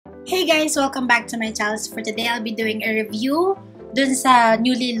Hey guys! Welcome back to my channel. For today, I'll be doing a review dun sa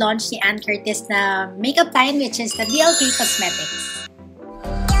newly launched ni Ann Curtis na makeup line, which is the BLK Cosmetics.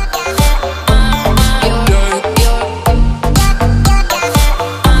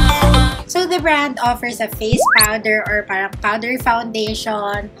 So the brand offers a face powder or parang powder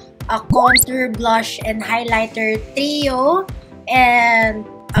foundation, a contour, blush, and highlighter trio, and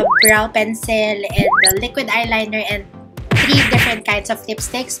a brow pencil, and a liquid eyeliner, and 3 different kinds of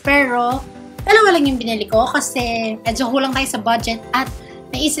lipsticks. Pero dalawa lang yung binili ko kasi medyo kulang tayo sa budget at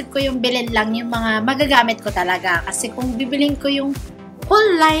naisip ko yung bilhin lang yung mga magagamit ko talaga. Kasi kung bibilhin ko yung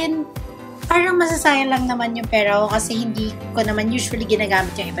whole line, parang masasayang lang naman yung pera ko kasi hindi ko naman usually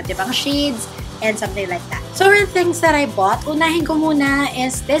ginagamit yung iba't ibang shades and something like that. So the things that I bought, unahin ko muna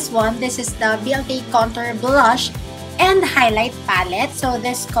is this one. This is the BLK Contour Blush and Highlight Palette. So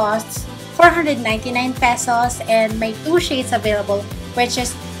this costs 499 pesos and may 2 shades available, which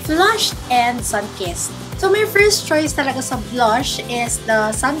is Flushed and Sun-Kissed. So my first choice talaga sa blush is the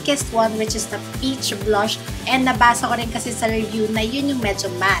Sun-Kissed one, which is the peach blush, and nabasa ko rin kasi sa review na yun yung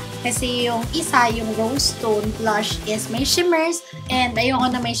medyo matte. Kasi yung isa, yung rose tone blush is may shimmers, and ayoko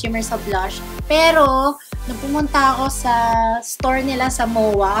na may shimmer sa blush. Pero nung pumunta ako sa store nila sa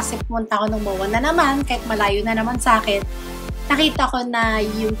MUA, kasi pumunta ako ng MUA na naman, kahit malayo na naman sa akin, nakita ko na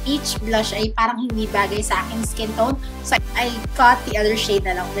yung peach blush ay parang hindi bagay sa aking skin tone. So, I got the other shade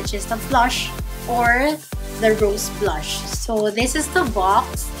na lang, which is the Flush or the Rose Blush. So, this is the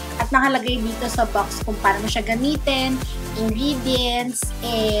box. At nakalagay dito sa box kung paano mo siya gamitin, ingredients,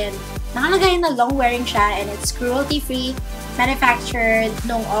 and nakalagay na long wearing siya, and it's cruelty-free, manufactured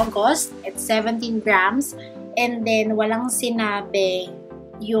noong August. It's 17 grams. And then, walang sinabi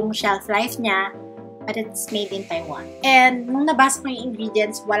yung shelf life niya, but it's made in Taiwan. And nung nabasa ko yung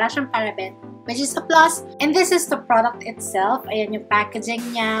ingredients, wala siyang paraben, which is a plus. And this is the product itself. Ayan yung packaging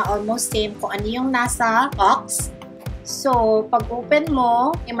niya, almost same kung ano yung nasa box. So, pag open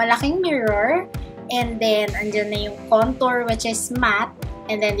mo, yung malaking mirror, and then andyan na yung contour, which is matte,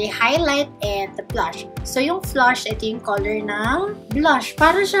 and then the highlight and the blush. So, yung flush, ito yung color ng blush.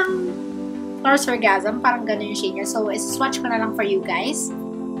 Para siyang Mars Orgasm, parang gano'n yung shade niya. So, swatch ko na lang for you guys.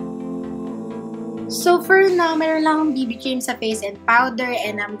 So for now, meron lang BB cream sa face and powder,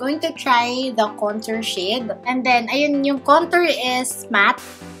 and I'm going to try the contour shade. And then, ayun, yung contour is matte,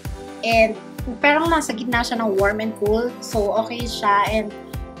 and parang nasa gitna siya ng warm and cool. So okay siya, and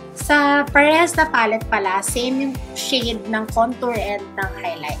sa parehas na palette pala, same yung shade ng contour and ng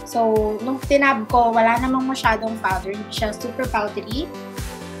highlight. So nung tinab ko, wala namang masyadong powder, hindi siya super powdery.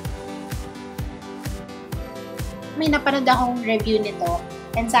 May napanood akong review nito,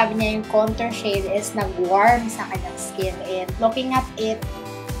 and sabi niya yung contour shade is nag-warm sa kanyang skin. And looking at it,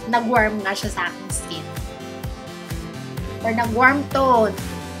 nag-warm nga siya sa aking skin. Or nag-warm tone.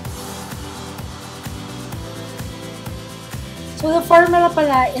 So the formula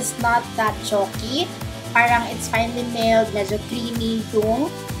pala is not that chalky. Parang it's finely milled, medyo creamy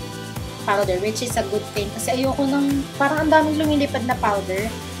yung powder, which is a good thing. Kasi ayoko nang parang ang daming lumilipad na powder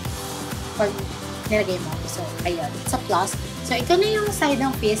pag nilagay mo. So, ayun. It's a plus. So, ito na yung side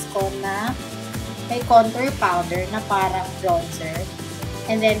ng face ko na may contour powder na parang bronzer.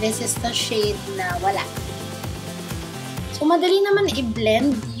 And then, this is the shade na wala. So, madali naman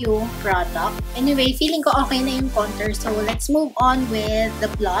i-blend yung product. Anyway, feeling ko okay na yung contour. So, let's move on with the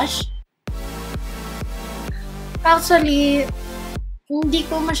blush. Actually, hindi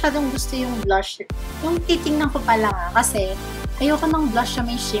ko masyadong gusto yung blush. Yung titingnan ko pa lang kasi ayoko ng blush na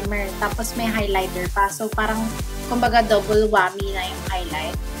may shimmer, tapos may highlighter pa. So, parang, kumbaga, double whammy na yung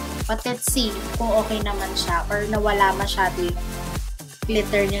highlight. But let's see kung okay naman siya or nawala masyado yung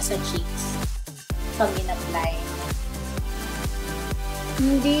glitter niya sa cheeks pag in-apply.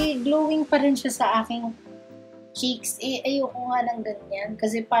 Hindi, glowing pa rin siya sa aking cheeks. Eh, ayoko nga ng ganyan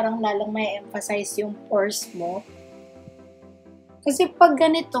kasi parang lalong may emphasize yung pores mo. Kasi pag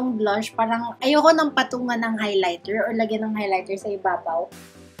ganitong blush, parang ayoko nang patungan ng highlighter or lagyan ng highlighter sa ibabaw.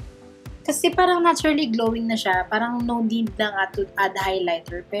 Kasi parang naturally glowing na siya. Parang no need lang to add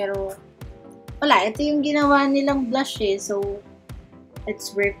highlighter. Pero wala, ito yung ginawa nilang blush eh. So, let's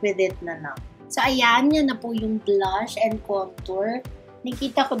work with it na lang. So, ayan, yan na po yung blush and contour.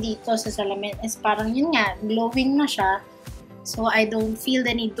 Nakita ko dito sa salamin is parang yun nga, glowing na siya. So, I don't feel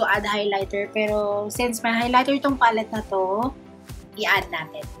the need to add highlighter. Pero since may highlighter itong palette na to, i-add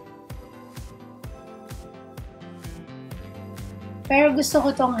natin. Pero gusto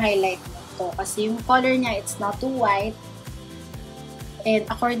ko tong highlight nito kasi yung color niya, it's not too white. And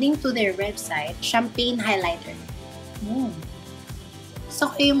according to their website, champagne highlighter.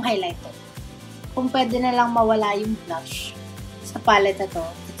 Gusto ko yung highlighter. Kung pwede na lang mawala yung blush. sa palette na to.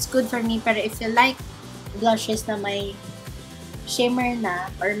 It's good for me, pero if you like blushes na may shimmer na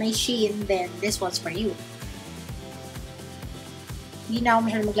or may sheen, then this one's for you. Hindi na ako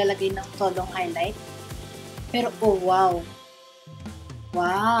masyadong maglalagay ng tolong highlight. Pero, oh wow!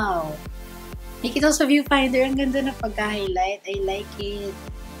 Wow! Nakita ko sa viewfinder, ang ganda na pagka-highlight. I like it.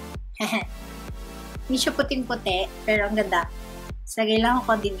 Hindi siya puting-puti, pero ang ganda. Sagay lang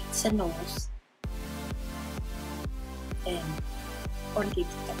ako din sa nose. And, konti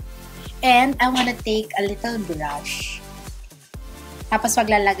dito. And, I wanna take a little brush. Tapos,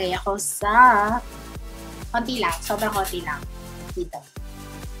 maglalagay ako sa konti lang. Sobrang konti lang. Dito.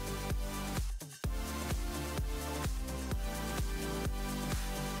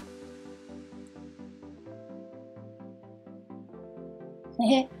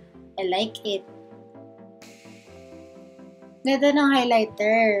 I like it. Ganda ng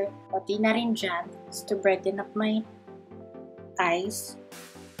highlighter. Pati na rin dyan. Just to brighten up my eyes.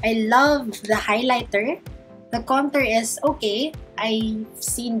 I love the highlighter. The contour is okay. I've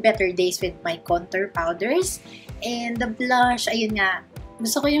seen better days with my contour powders. And the blush, ayun nga.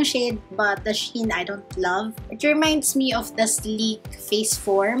 Gusto ko yung shade, but the sheen I don't love. It reminds me of the Sleek Face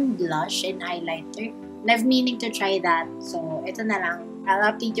Form blush and highlighter. And I've meaning to try that. So, ito na lang.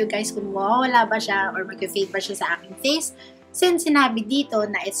 I'll update you guys kung mawawala ba siya or mag-fade ba siya sa aking face. Since sinabi dito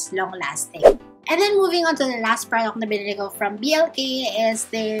na it's long-lasting. And then moving on to the last product na binili ko from BLK is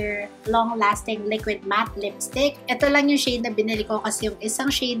their long-lasting liquid matte lipstick. Ito lang yung shade na binili ko kasi yung isang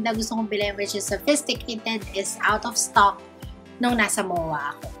shade na gusto kong bilhin, which is sophisticated, is out of stock nung nasa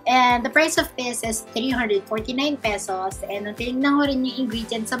MUA ako. And the price of this is 349 pesos. And nung tinignan ko rin yung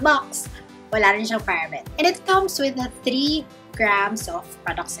ingredients sa box, wala rin siyang paraben. And it comes with 3 grams of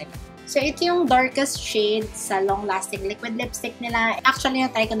products in it. So, ito yung darkest shade sa long-lasting liquid lipstick nila. Actually,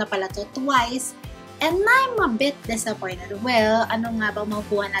 natry ko na pala to twice. And I'm a bit disappointed. Well, ano nga ba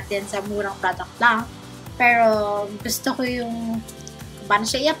makukuha natin sa murang product lang? Pero, gusto ko yung kung paano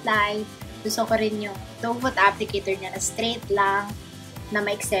siya i-apply. Gusto ko rin yung doe foot applicator niya na straight lang, na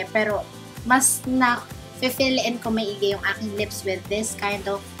maikse. Pero, mas na-fill-in ko maigi yung aking lips with this kind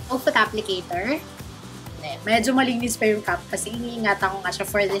of doe foot applicator. Medyo malinis pa yung cup kasi iniingatan ko nga siya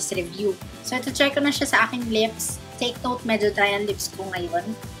for this review. So, ito try ko na siya sa aking lips. Take note, medyo dry ang lips ko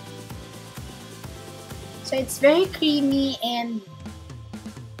ngayon. So, it's very creamy and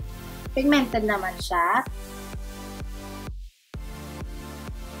pigmented naman siya.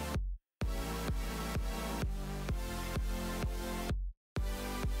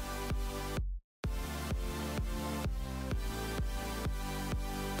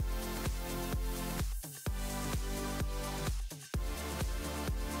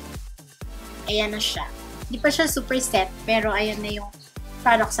 Ayan na siya. Hindi pa siya super set, pero ayan na yung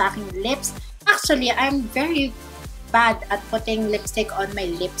product sa aking lips. Actually, I'm very bad at putting lipstick on my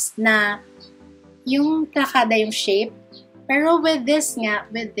lips na yung plakada yung shape. Pero with this,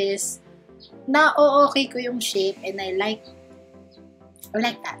 na-okay ko yung shape and I like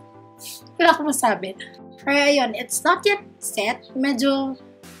that. Wala ko masabi. Pero ayun, it's not yet set. Medyo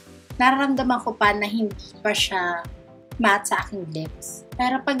nararamdaman ko pa na hindi pa siya matte sa aking lips.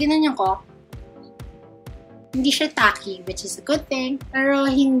 Pero pag ginanyan ko, hindi siya tacky, which is a good thing. Pero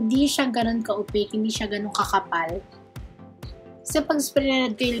hindi siya ganun ka-opaque, hindi siya ganun kakapal. So pag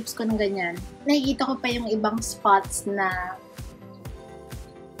spread ko yung lips ko ng ganyan, nakikita ko pa yung ibang spots na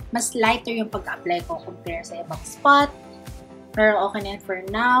mas lighter yung pag-apply ko compare sa ibang spot. Pero okay na yan for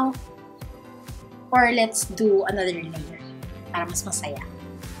now. Or let's do another layer para mas masaya.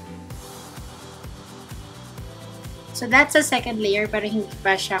 So that's a second layer pero hindi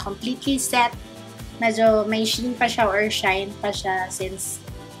pa siya completely set. Medyo may sheen pa siya or shine pa siya since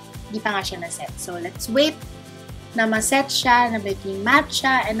di pa nga siya na-set. So, let's wait na ma-set siya, na maging matte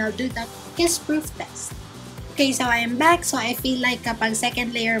siya, and I'll do that kiss-proof test. Okay, so I am back. So, I feel like kapag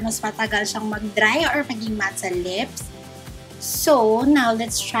second layer, mas matagal siyang mag-dry or maging matte sa lips. So, now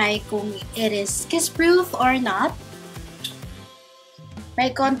let's try kung it is kiss-proof or not.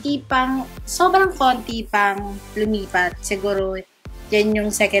 May konti pang, sobrang konti pang lumipat. Siguro, yan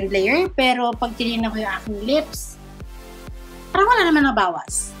yung second layer. Pero pag tinignan ko yung aking lips, parang wala naman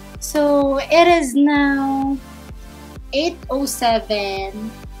nabawas. So, it is now 8:07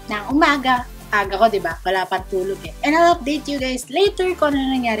 ng umaga. Aga ko, diba? Wala pang tulog eh. And I'll update you guys later kung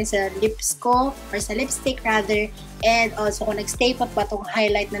ano nangyari sa lips ko, or sa lipstick rather. And also kung nag-stay pa tong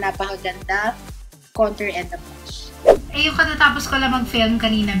highlight na napakaganda, contour and the blush. Eh, yung katatapos ko lang mag-film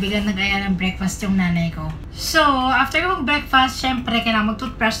kanina, biglang nag-aya ng breakfast yung nanay ko. So, after ko mag-breakfast, syempre, kailangan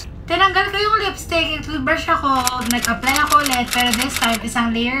mag-toothbrush. Tinanggal ko yung lipstick, nag-toothbrush ako, nag-apply ako ulit, pero this time,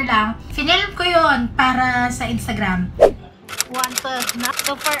 isang layer lang. Finilm ko yun para sa Instagram. 1:12 na.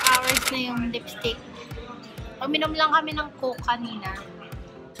 So, 4 hours na yung lipstick. Uminom lang kami ng Coke kanina.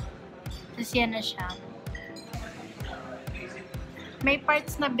 Tapos yan na siya. May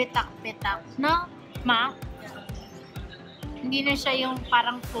parts na bitak-bitak, no? Ma? Hindi na siya yung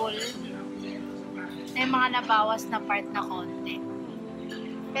parang full. May mga nabawas na part na konti.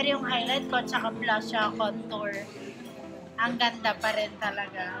 Pero yung highlight ko, tsaka blush, contour, ang ganda pa rin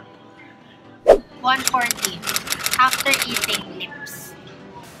talaga. 140 after eating lips.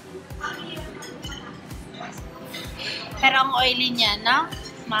 Pero ang oily niya, no?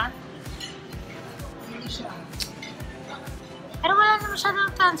 Ma? Pero wala naman siya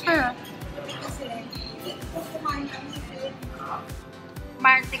ng transfer.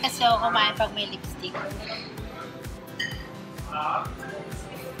 Marte kasi ako kumain pag may lipstick.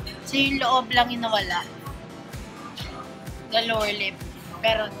 So yung loob lang yung nawala. The lower lip.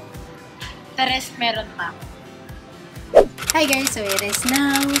 Pero the rest meron pa. Hi guys! So it is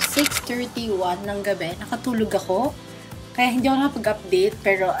now 6:31 ng gabi. Nakatulog ako. Kaya hindi ako nakapag-update.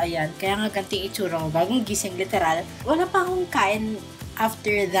 Pero ayan, kaya nga ganting itsura ko. Bagong gising literal. Wala pa akong kain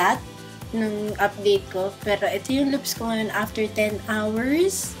after that. Nung update ko. Pero ito yung lips ko ngayon after 10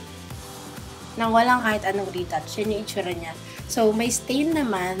 hours. Nang walang kahit anong retouch. Yan yung itsura niya. So may stain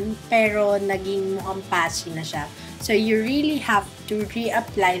naman. Pero naging mukhang patchy na siya. So you really have to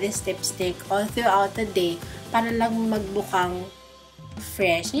reapply this lipstick all throughout the day. Para lang magbukang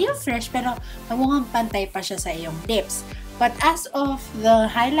fresh. Hindi yung fresh, pero mukhang pantay pa siya sa iyong lips. But as of the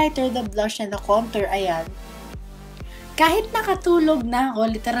highlighter, the blush, and the contour, ayan, kahit nakatulog na ako,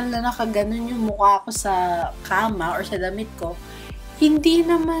 literal na nakaganon yung mukha ko sa kama or sa damit ko, hindi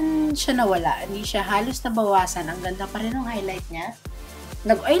naman siya nawala. Hindi siya halos nabawasan. Ang ganda pa rin ng highlight niya.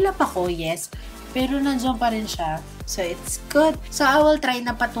 Nag-oil up ako, yes. Pero nandiyan pa rin siya. So, it's good. So, I will try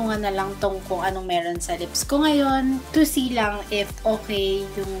na patungan na lang tong kung anong meron sa lips ko ngayon to see lang if okay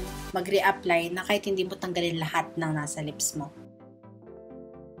yung mag-reapply na kahit hindi mo tanggalin lahat ng nasa lips mo.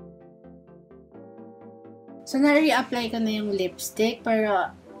 So, na-reapply ko na yung lipstick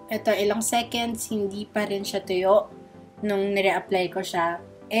pero ito ilang seconds, hindi pa rin siya tuyo nung nire-apply ko siya.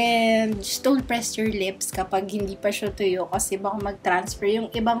 And just don't press your lips kapag hindi pa siya tuyo kasi baka mag-transfer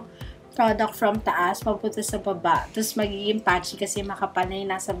yung ibang product from taas, papunta sa baba. Tapos magiging patchy kasi makapal na yung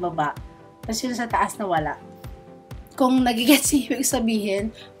nasa baba. Tapos yung sa taas na wala. Kung nagigets ibig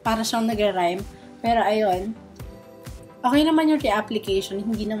sabihin, para siyang nag-rhyme. Pero ayun, okay naman yung re-application.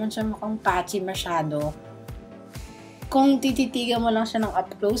 Hindi naman siya mukhang patchy masyado. Kung tititigan mo lang siya ng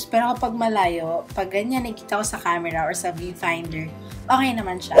up close, pero kapag malayo, pag ganyan nakita ko sa camera or sa viewfinder, okay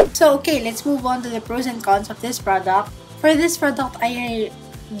naman siya. So, okay, let's move on to the pros and cons of this product. For this product, I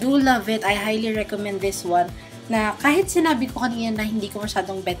do love it. I highly recommend this one. Na kahit sinabi ko kanina na hindi ko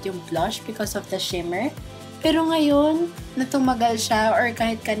masyadong bet yung blush because of the shimmer. Pero ngayon, na tumagal siya or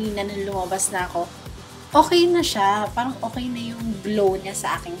kahit kanina na lumabas na ako, okay na siya. Parang okay na yung glow niya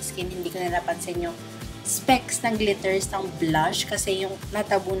sa aking skin. Hindi ko na napansin yung specks ng glitters ng blush kasi yung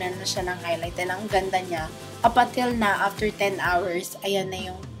natabunan na siya ng highlight. And ang ganda niya. Up until na, after 10 hours, ayan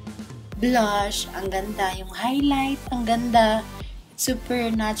na yung blush. Ang ganda. Yung highlight, ang ganda. Super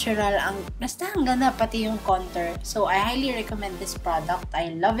natural. Basta ang ganda, pati yung contour. So, I highly recommend this product.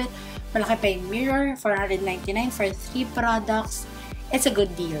 I love it. Malaki pa yung mirror. $499 for 3 products. It's a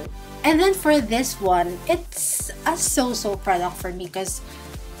good deal. And then for this one, it's a so-so product for me because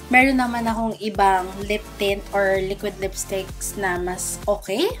meron naman akong ibang lip tint or liquid lipsticks na mas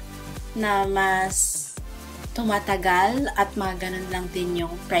okay, na mas tumatagal at mga ganun lang din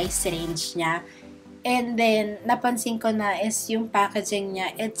yung price range niya. And then, napansin ko na is yung packaging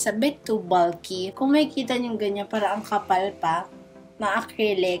niya, it's a bit too bulky. Kung makikita niyo ganyan, para ang kapal pa, na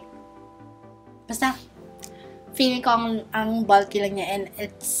acrylic. Basta, feeling ko ang bulky lang niya and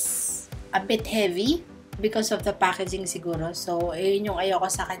it's a bit heavy because of the packaging siguro. So, yun yung ayoko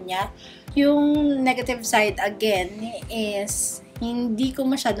sa kanya. Yung negative side, again, is hindi ko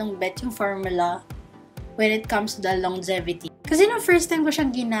masyadong bet yung formula when it comes to the longevity. Kasi nung first time ko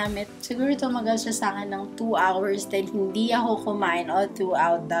siyang ginamit, siguro tumagal siya sa akin ng 2 hours then hindi ako kumain all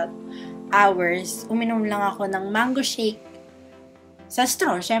throughout that hours. Uminom lang ako ng mango shake sa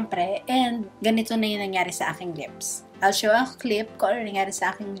straw, syempre. And ganito na yung nangyari sa aking lips. I'll show a clip kung ano nangyari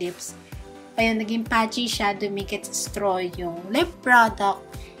sa aking lips. Ayun, naging patchy siya, dumikit sa straw yung lip product.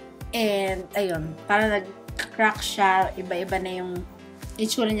 And ayun, parang nag-crack siya, iba-iba na yung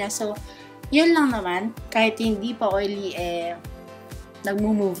itsura niya. So, yun lang naman, kahit hindi pa oily,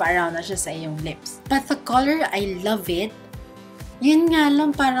 nag-move around na siya sa iyong lips. But the color, I love it. Yun nga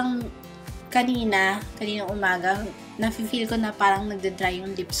lang, parang kaninang umaga, nafe-feel ko na parang nagda-dry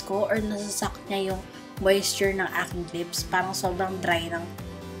yung lips ko or nasasak niya yung moisture ng aking lips. Parang sobrang dry ng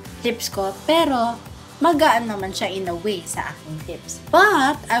lips ko. Pero, magaan naman siya in a way sa aking lips.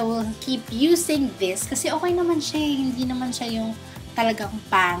 But, I will keep using this kasi okay naman siya. Hindi naman siya yung talagang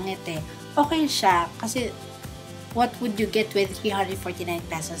pangit eh. Okay siya kasi what would you get with 349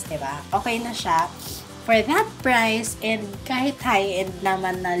 pesos, diba? Okay na siya. For that price, and kahit high-end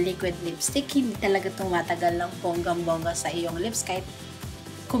naman na liquid lipstick, hindi talaga tumatagal lang bonggang-bongga sa iyong lips kahit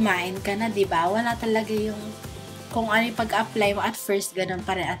kumain ka na, diba? Wala talaga yung kung ano yung pag-apply mo at first, ganun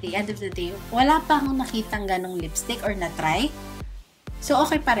pa rin. At the end of the day, wala pa akong nakitang ganong lipstick or na-try. So,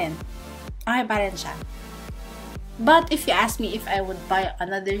 okay pa rin. Okay pa rin siya. But if you ask me if I would buy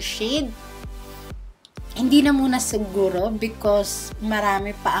another shade, hindi na muna siguro because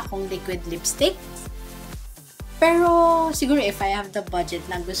marami pa akong liquid lipstick. Pero, siguro if I have the budget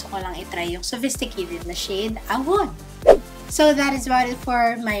na gusto ko lang itry yung sophisticated na shade, I would. So, that is about it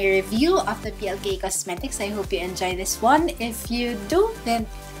for my review of the BLK Cosmetics. I hope you enjoy this one. If you do, then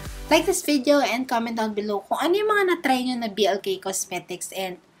like this video and comment down below kung ano yung mga na-try nyo na BLK Cosmetics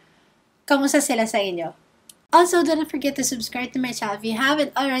and kamusta sila sa inyo. Also, don't forget to subscribe to my channel if you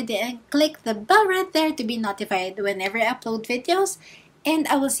haven't already and click the bell right there to be notified whenever I upload videos. And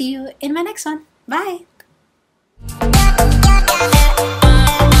I will see you in my next one. Bye!